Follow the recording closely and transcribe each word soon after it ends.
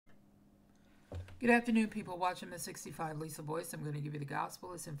Good afternoon, people watching Miss 65 Lisa Voice. I'm going to give you the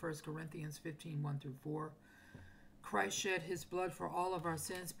gospel. It's in 1 Corinthians 15, 1 through 4. Christ shed his blood for all of our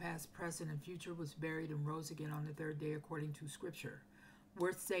sins, past, present, and future, was buried, and rose again on the third day according to Scripture.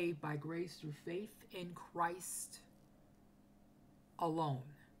 We're saved by grace through faith in Christ alone,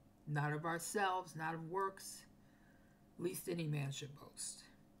 not of ourselves, not of works, lest any man should boast.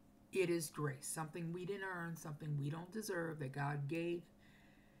 It is grace, something we didn't earn, something we don't deserve, that God gave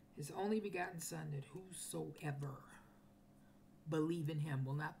his only begotten Son, that whosoever believe in him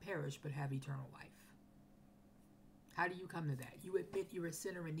will not perish but have eternal life. How do you come to that? You admit you're a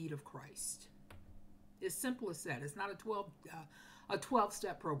sinner in need of Christ. It's simple as that. It's not a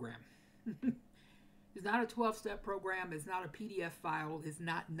 12-step program. It's not a 12-step program. It's not a PDF file. It's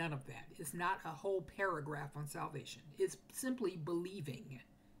not none of that. It's not a whole paragraph on salvation. It's simply believing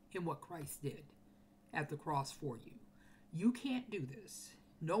in what Christ did at the cross for you. You can't do this.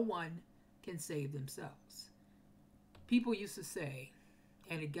 No one can save themselves. People used to say,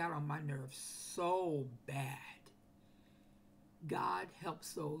 and it got on my nerves so bad, God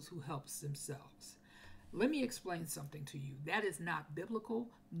helps those who helps themselves. Let me explain something to you. That is not biblical,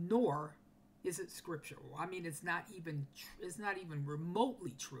 nor is it scriptural. I mean, it's not even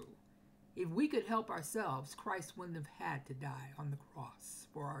remotely true. If we could help ourselves, Christ wouldn't have had to die on the cross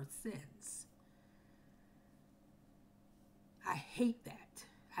for our sins. I hate that.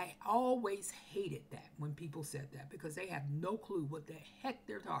 I always hated that when people said that, because they have no clue what the heck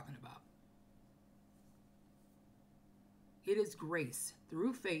they're talking about. It is grace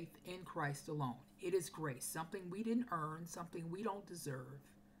through faith in Christ alone. It is grace, something we didn't earn, something we don't deserve,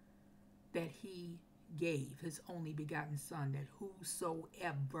 that he gave his only begotten Son, that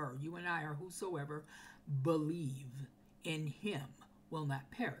whosoever, you and I are whosoever, believe in him will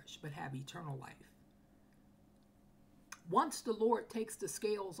not perish but have eternal life. Once the Lord takes the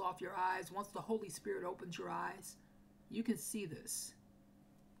scales off your eyes, once the Holy Spirit opens your eyes, you can see this.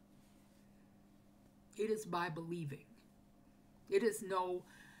 It is by believing. It is no,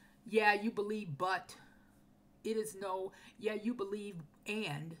 yeah, you believe, but. It is no, yeah, you believe,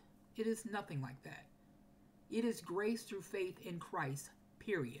 and. It is nothing like that. It is grace through faith in Christ,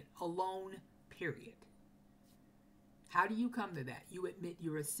 period. Alone, period. How do you come to that? You admit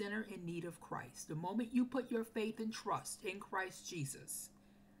you're a sinner in need of Christ. The moment you put your faith and trust in Christ Jesus,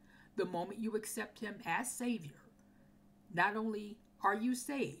 the moment you accept him as Savior, not only are you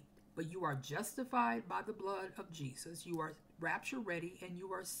saved, but you are justified by the blood of Jesus. You are rapture ready, and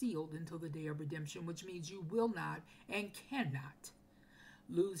you are sealed until the day of redemption, which means you will not and cannot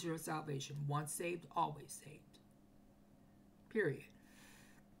lose your salvation. Once saved, always saved. Period.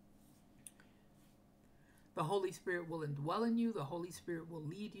 The Holy Spirit will indwell in you. The Holy Spirit will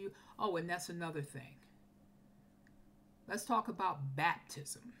lead you. Oh, and that's another thing. Let's talk about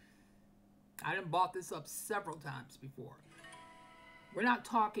baptism. I done brought this up several times before. We're not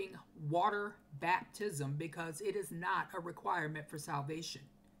talking water baptism, because it is not a requirement for salvation.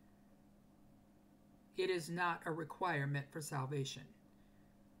 It is not a requirement for salvation.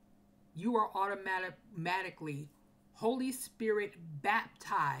 You are automatically Holy Spirit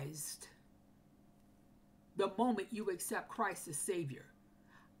baptized the moment you accept Christ as Savior.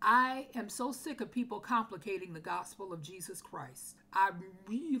 I am so sick of people complicating the gospel of Jesus Christ. I'm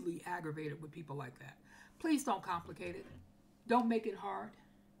really aggravated with people like that. Please don't complicate it. Don't make it hard.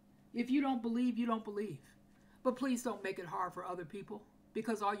 If you don't believe, you don't believe. But please don't make it hard for other people,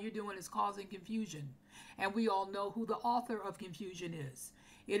 because all you're doing is causing confusion. And we all know who the author of confusion is.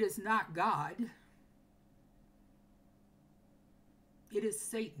 It is not God. It is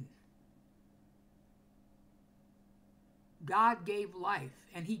Satan. God gave life,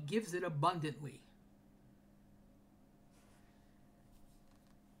 and he gives it abundantly.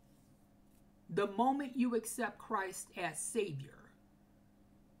 The moment you accept Christ as Savior,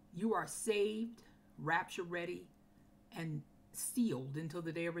 you are saved, rapture ready, and sealed until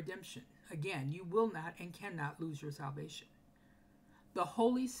the day of redemption. Again, you will not and cannot lose your salvation. The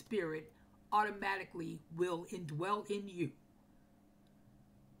Holy Spirit automatically will indwell in you.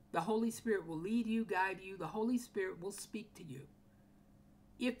 The Holy Spirit will lead you, guide you. The Holy Spirit will speak to you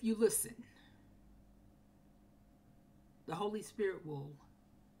if you listen. The Holy Spirit will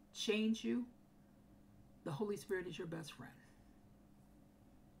change you. The Holy Spirit is your best friend.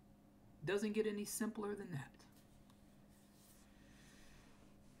 Doesn't get any simpler than that.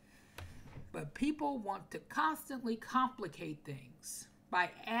 But people want to constantly complicate things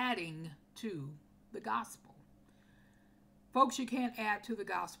by adding to the gospel. Folks, you can't add to the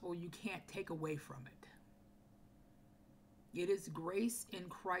gospel. You can't take away from it. It is grace in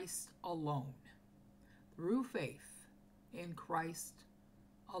Christ alone, through faith in Christ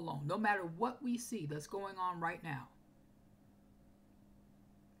alone. No matter what we see that's going on right now,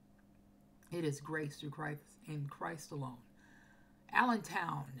 it is grace through Christ, in Christ alone.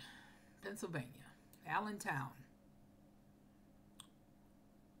 Allentown, Pennsylvania. Allentown.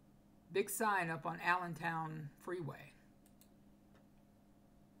 Big sign up on Allentown Freeway.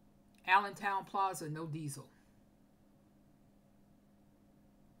 Allentown Plaza, no diesel.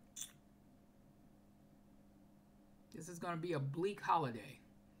 This is going to be a bleak holiday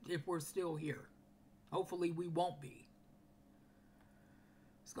if we're still here. Hopefully we won't be.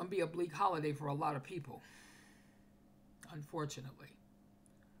 It's going to be a bleak holiday for a lot of people, unfortunately.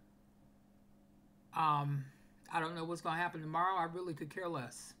 I don't know what's going to happen tomorrow. I really could care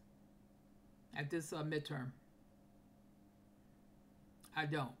less at this midterm. I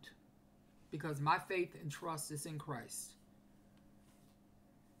don't. Because my faith and trust is in Christ.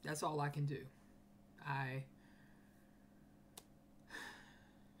 That's all I can do. I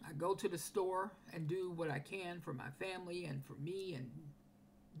go to the store and do what I can for my family and for me, and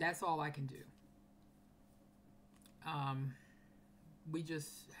that's all I can do. We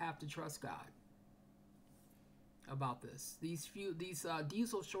just have to trust God about this. These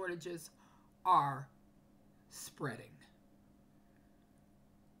diesel shortages are spreading.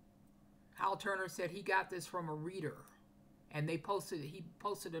 Hal Turner said he got this from a reader, and he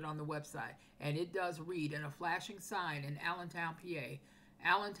posted it on the website, and it does read in a flashing sign in Allentown, PA,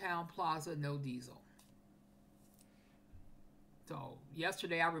 Allentown Plaza, no diesel. So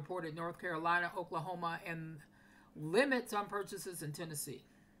yesterday I reported North Carolina, Oklahoma, and limits on purchases in Tennessee.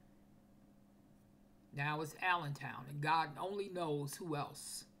 Now it's Allentown, and God only knows who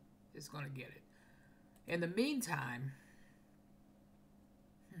else is going to get it. In the meantime,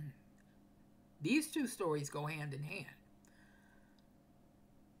 these two stories go hand in hand.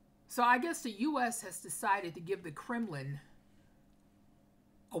 So I guess the U.S. has decided to give the Kremlin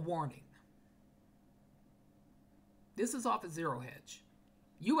a warning. This is off of Zero Hedge.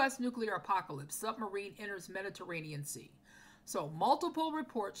 U.S. nuclear apocalypse. Submarine enters Mediterranean Sea. So multiple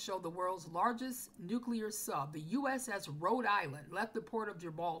reports show the world's largest nuclear sub, the USS Rhode Island, left the port of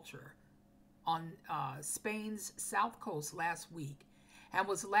Gibraltar on Spain's south coast last week and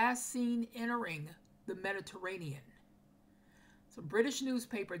was last seen entering the Mediterranean. So British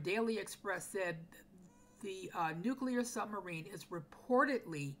newspaper Daily Express said the nuclear submarine is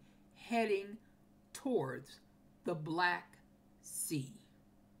reportedly heading towards the Black Sea.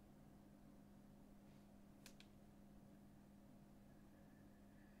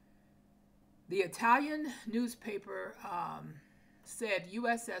 The Italian newspaper said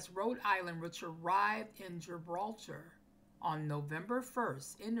USS Rhode Island, which arrived in Gibraltar on November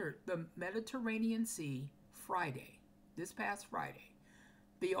 1st, entered the Mediterranean Sea Friday, this past Friday.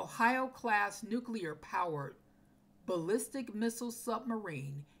 The Ohio-class nuclear-powered ballistic missile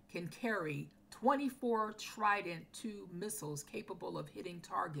submarine can carry 24 Trident II missiles capable of hitting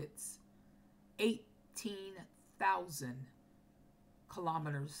targets 18,000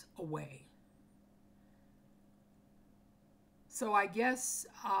 kilometers away. So I guess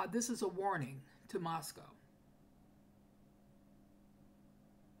this is a warning to Moscow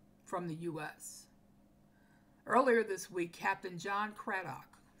from the U.S. Earlier this week, Captain John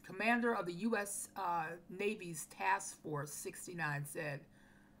Craddock, commander of the U.S. Navy's Task Force 69, said,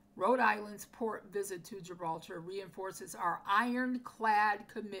 Rhode Island's port visit to Gibraltar reinforces our ironclad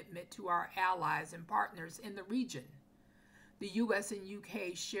commitment to our allies and partners in the region. The U.S. and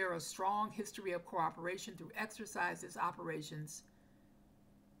UK share a strong history of cooperation through exercises, operations,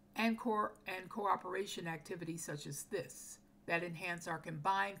 and cooperation activities such as this that enhance our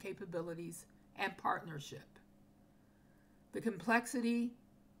combined capabilities and partnership. The complexity,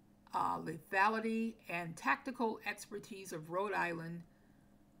 lethality, and tactical expertise of Rhode Island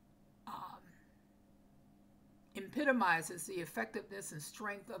epitomizes the effectiveness and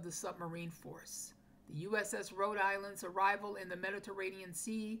strength of the submarine force. The USS Rhode Island's arrival in the Mediterranean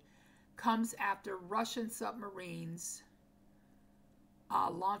Sea comes after Russian submarines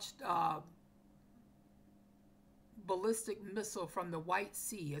launched a ballistic missile from the White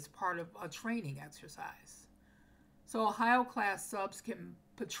Sea as part of a training exercise. So Ohio-class subs can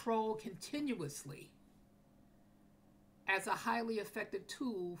patrol continuously as a highly effective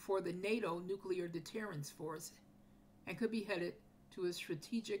tool for the NATO nuclear deterrence force and could be headed to a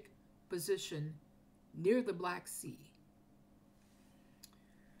strategic position near the Black Sea.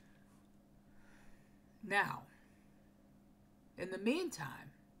 Now, in the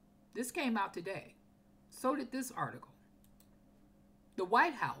meantime, this came out today. So did this article. The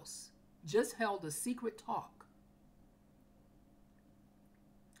White House just held a secret talk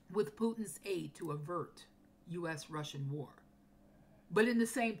with Putin's aide to avert U.S.-Russian war. But in the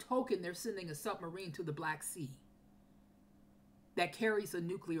same token, they're sending a submarine to the Black Sea that carries a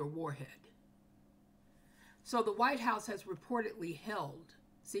nuclear warhead. So the White House has reportedly held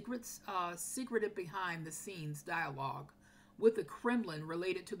secretive behind-the-scenes dialogue with the Kremlin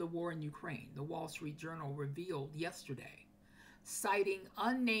related to the war in Ukraine, the Wall Street Journal revealed yesterday, citing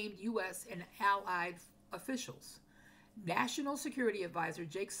unnamed U.S. and allied officials. National Security Advisor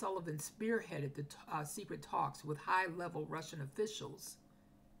Jake Sullivan spearheaded the secret talks with high-level Russian officials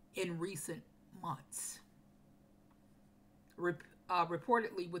in recent months,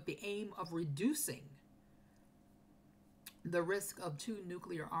 reportedly with the aim of reducing the risk of two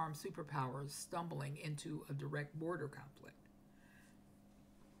nuclear-armed superpowers stumbling into a direct border conflict.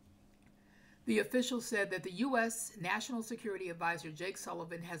 The official said that the U.S. National Security Advisor Jake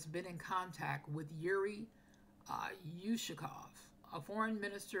Sullivan has been in contact with Yuri Yushakov, a foreign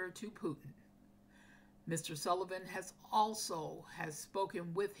minister to Putin. Mr. Sullivan has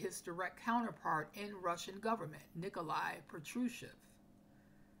spoken with his direct counterpart in Russian government, Nikolai Patrushev,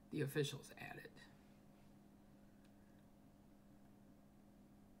 the officials added.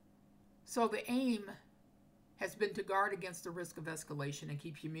 So the aim has been to guard against the risk of escalation and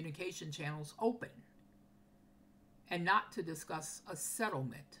keep communication channels open, and not to discuss a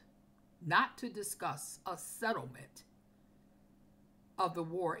settlement of the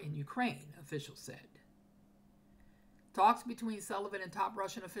war in Ukraine, officials said. Talks between Sullivan and top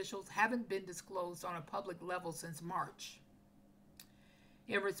Russian officials haven't been disclosed on a public level since March.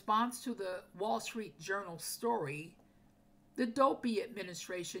 In response to the Wall Street Journal story, the Dopey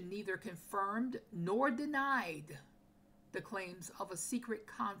administration neither confirmed nor denied the claims of a secret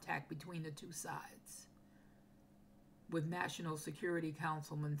contact between the two sides, with National Security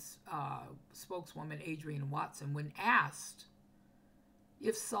Councilman's spokeswoman Adrienne Watson, when asked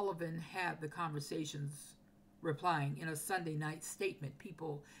if Sullivan had the conversations, replying in a Sunday night statement,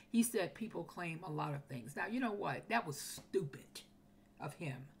 he said people claim a lot of things. Now, you know what? That was stupid of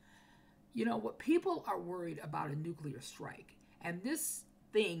him. You know what? People are worried about a nuclear strike, and this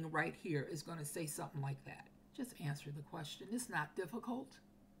thing right here is going to say something like that. Just answer the question. It's not difficult.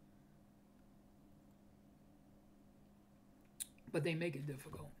 But they make it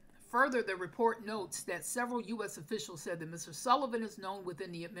difficult. Further, the report notes that several U.S. officials said that Mr. Sullivan is known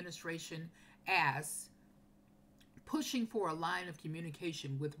within the administration as pushing for a line of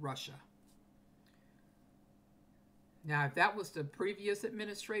communication with Russia. Now, if that was the previous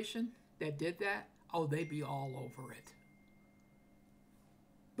administration that did that, oh, they'd be all over it.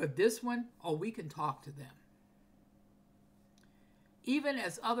 But this one, oh, we can talk to them. Even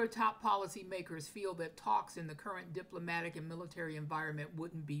as other top policymakers feel that talks in the current diplomatic and military environment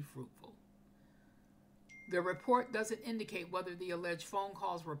wouldn't be fruitful. The report doesn't indicate whether the alleged phone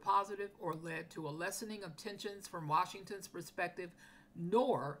calls were positive or led to a lessening of tensions from Washington's perspective,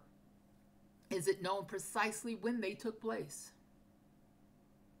 nor is it known precisely when they took place.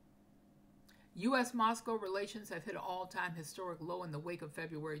 U.S.-Moscow relations have hit an all-time historic low in the wake of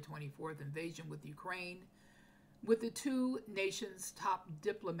February 24th invasion with Ukraine, with the two nations' top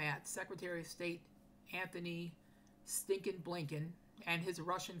diplomats, Secretary of State Anthony Stinkin' Blinken and his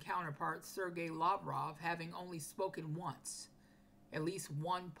Russian counterpart Sergei Lavrov having only spoken once, at least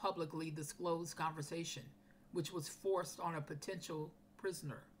one publicly disclosed conversation, which was forced on a potential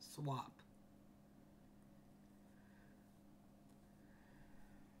prisoner swap.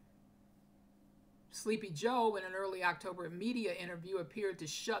 Sleepy Joe, in an early October media interview, appeared to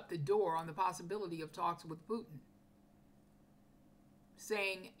shut the door on the possibility of talks with Putin,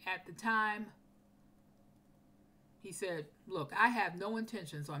 saying at the time, he said, look, I have no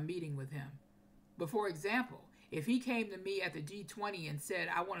intentions on meeting with him. But for example, if he came to me at the G20 and said,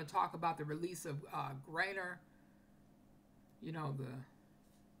 I want to talk about the release of Greiner, you know, the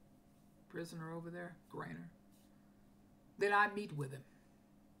prisoner over there, Greiner, then I'd meet with him.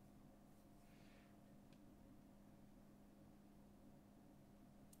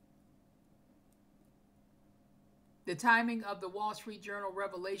 The timing of the Wall Street Journal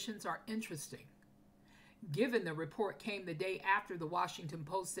revelations are interesting, given the report came the day after the Washington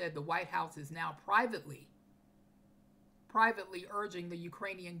Post said the White House is now privately urging the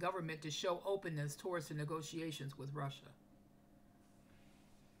Ukrainian government to show openness towards the negotiations with Russia.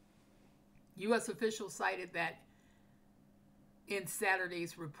 U.S. officials cited that in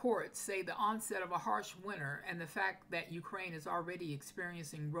Saturday's report say the onset of a harsh winter and the fact that Ukraine is already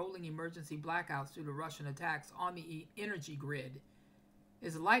experiencing rolling emergency blackouts due to Russian attacks on the energy grid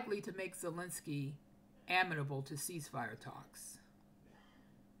is likely to make Zelensky amenable to ceasefire talks.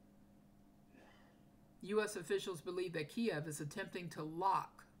 U.S. officials believe that Kiev is attempting to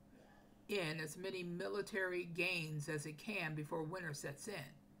lock in as many military gains as it can before winter sets in,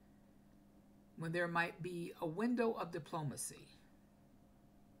 when there might be a window of diplomacy.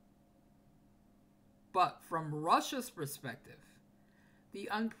 But from Russia's perspective, the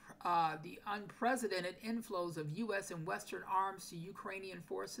unprecedented inflows of U.S. and Western arms to Ukrainian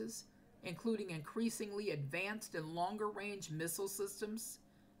forces, including increasingly advanced and longer-range missile systems,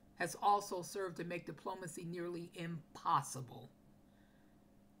 has also served to make diplomacy nearly impossible,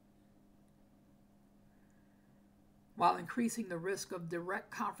 while increasing the risk of direct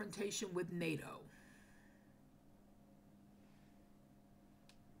confrontation with NATO.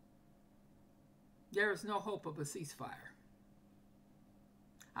 There is no hope of a ceasefire.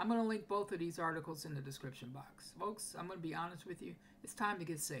 I'm going to link both of these articles in the description box. Folks, I'm going to be honest with you. It's time to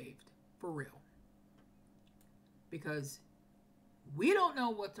get saved. For real. Because we don't know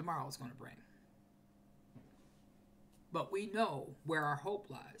what tomorrow is going to bring. But we know where our hope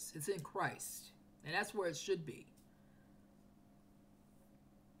lies. It's in Christ. And that's where it should be.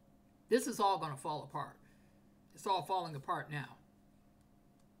 This is all going to fall apart. It's all falling apart now.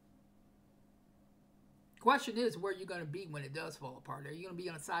 Question is, where are you going to be when it does fall apart? Are you going to be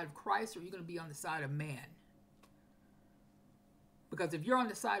on the side of Christ, or are you going to be on the side of man? Because if you're on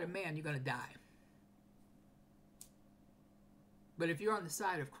the side of man, you're going to die. But if you're on the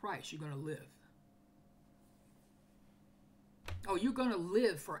side of Christ, you're going to live. Oh, you're going to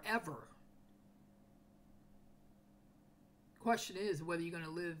live forever. Question is whether you're going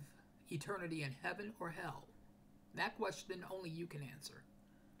to live eternity in heaven or hell. That question only you can answer.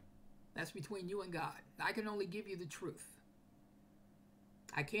 That's between you and God. I can only give you the truth.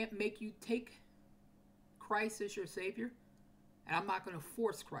 I can't make you take Christ as your Savior, and I'm not going to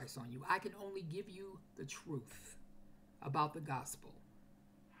force Christ on you. I can only give you the truth about the gospel.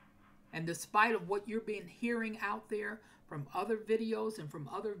 And despite of what you're being hearing out there from other videos and from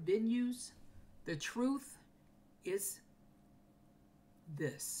other venues, the truth is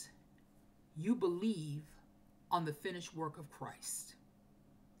this. You believe on the finished work of Christ.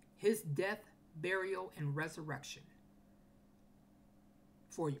 His death, burial, and resurrection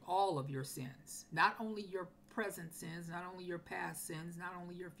for all of your sins. Not only your present sins, not only your past sins, not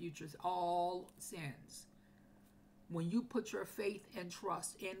only your futures, all sins. When you put your faith and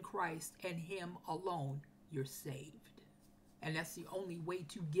trust in Christ and Him alone, you're saved. And that's the only way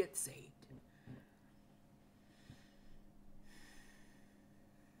to get saved.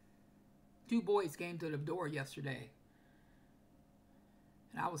 Two boys came to the door yesterday,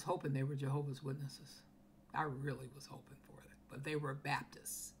 and I was hoping they were Jehovah's Witnesses. I really was hoping for it. But they were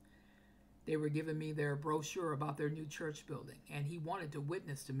Baptists. They were giving me their brochure about their new church building. And he wanted to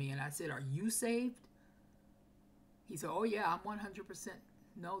witness to me. And I said, "Are you saved?" He said, "Oh yeah, I'm 100%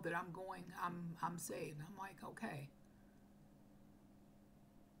 know that I'm saved." I'm like, okay.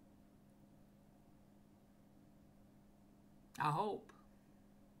 I hope.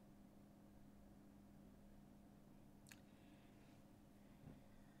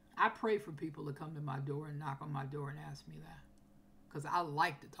 I pray for people to come to my door and knock on my door and ask me that. Because I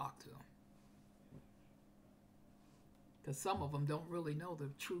like to talk to them. Because some of them don't really know the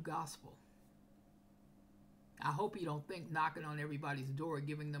true gospel. I hope you don't think knocking on everybody's door and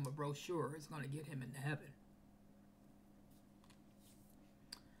giving them a brochure is going to get him into heaven.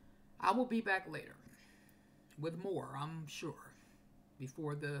 I will be back later with more, I'm sure.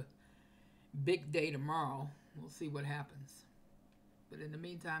 Before the big day tomorrow, we'll see what happens. But in the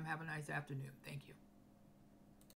meantime, have a nice afternoon. Thank you.